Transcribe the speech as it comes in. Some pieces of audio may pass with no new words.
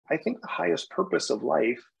I think the highest purpose of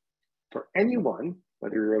life for anyone,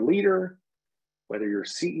 whether you're a leader, whether you're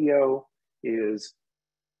CEO, is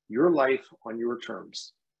your life on your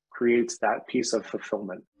terms creates that piece of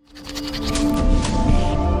fulfillment.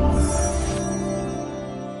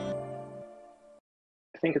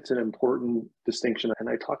 I think it's an important distinction, and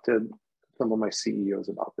I talk to some of my CEOs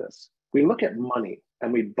about this. We look at money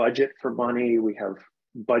and we budget for money. We have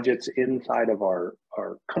budgets inside of our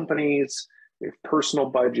companies. We have personal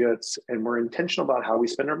budgets, and we're intentional about how we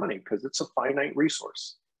spend our money because it's a finite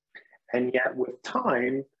resource. And yet with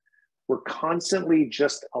time, we're constantly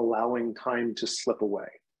just allowing time to slip away.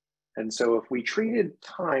 And so if we treated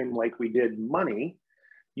time like we did money,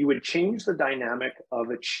 you would change the dynamic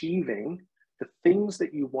of achieving the things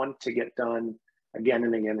that you want to get done again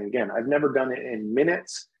and again and again. I've never done it in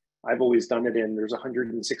minutes. I've always done it there's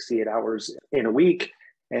 168 hours in a week.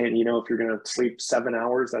 And, if you're going to sleep 7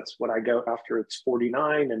 hours, that's what I go after it's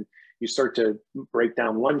 49. And you start to break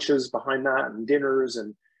down lunches behind that and dinners.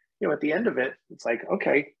 And, at the end of it, it's like,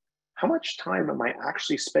 okay, how much time am I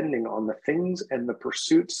actually spending on the things and the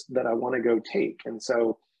pursuits that I want to go take? And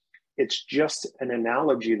so it's just an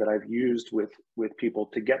analogy that I've used with people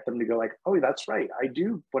to get them to go like, oh, that's right. I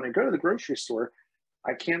do. When I go to the grocery store,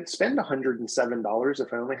 I can't spend $107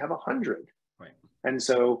 if I only have 100. Right. And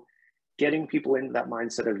so getting people into that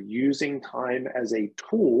mindset of using time as a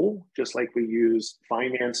tool, just like we use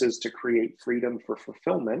finances to create freedom for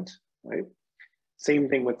fulfillment, right? Same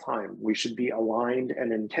thing with time. We should be aligned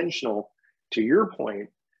and intentional. To your point,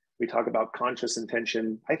 we talk about conscious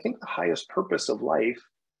intention. I think the highest purpose of life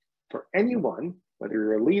for anyone, whether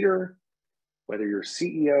you're a leader, whether you're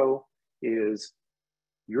CEO, is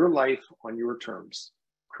your life on your terms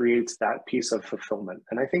creates that piece of fulfillment.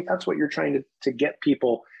 And I think that's what you're trying to get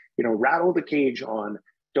people, rattle the cage on.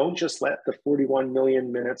 Don't just let the 41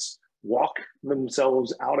 million minutes walk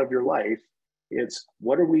themselves out of your life. It's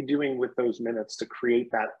what are we doing with those minutes to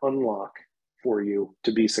create that unlock for you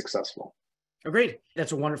to be successful? Agreed.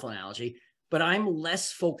 That's a wonderful analogy, but I'm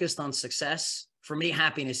less focused on success. For me,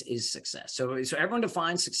 happiness is success. So everyone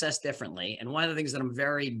defines success differently. And one of the things that I'm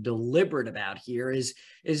very deliberate about here is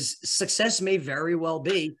success may very well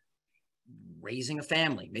be raising a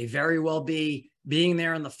family, may very well be being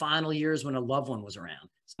there in the final years when a loved one was around,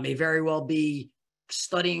 may very well be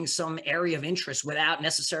studying some area of interest without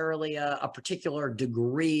necessarily a particular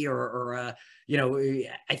degree or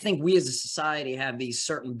I think we as a society have these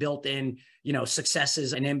certain built-in,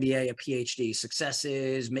 successes, an MBA, a PhD, success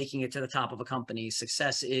is making it to the top of a company,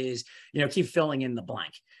 success is, keep filling in the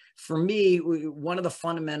blank. For me, one of the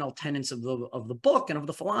fundamental tenets of the book and of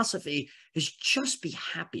the philosophy is just be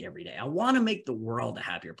happy every day. I want to make the world a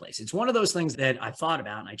happier place. It's one of those things that I've thought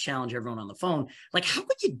about, and I challenge everyone on the phone. Like, how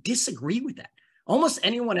could you disagree with that? Almost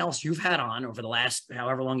anyone else you've had on over the last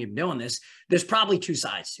however long you've been doing this, there's probably two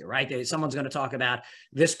sides here, right? Someone's going to talk about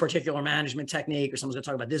this particular management technique, or someone's going to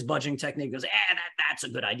talk about this budgeting technique. Goes, that's a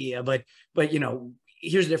good idea, but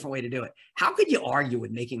here's a different way to do it. How could you argue with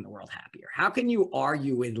making the world happier? How can you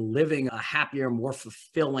argue with living a happier, more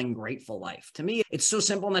fulfilling, grateful life? To me, it's so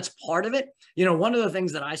simple, and that's part of it. One of the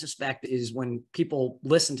things that I suspect is when people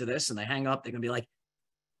listen to this and they hang up, they're going to be like,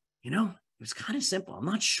 it was kind of simple. I'm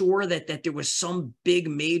not sure that there was some big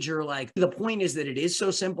major, the point is that it is so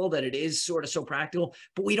simple, that it is sort of so practical,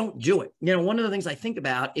 but we don't do it. One of the things I think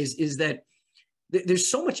about is that there's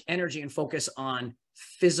so much energy and focus on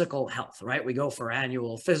physical health, right? We go for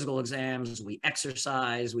annual physical exams, we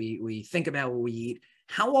exercise, we think about what we eat.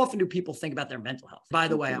 How often do people think about their mental health? By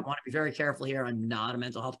the way, I want to be very careful here. I'm not a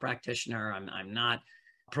mental health practitioner. I'm not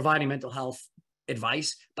providing mental health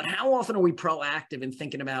advice, but how often are we proactive in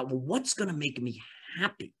thinking about, well, what's going to make me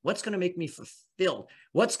happy? What's going to make me fulfilled?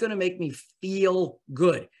 What's going to make me feel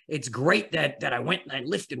good? It's great that I went and I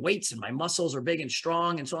lifted weights and my muscles are big and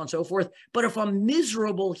strong and so on and so forth. But if I'm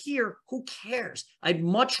miserable here, who cares? I'd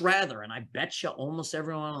much rather, and I bet you almost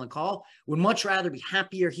everyone on the call would much rather be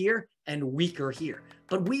happier here and weaker here.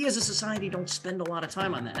 But we as a society don't spend a lot of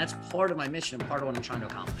time on that. That's part of my mission, part of what I'm trying to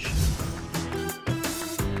accomplish.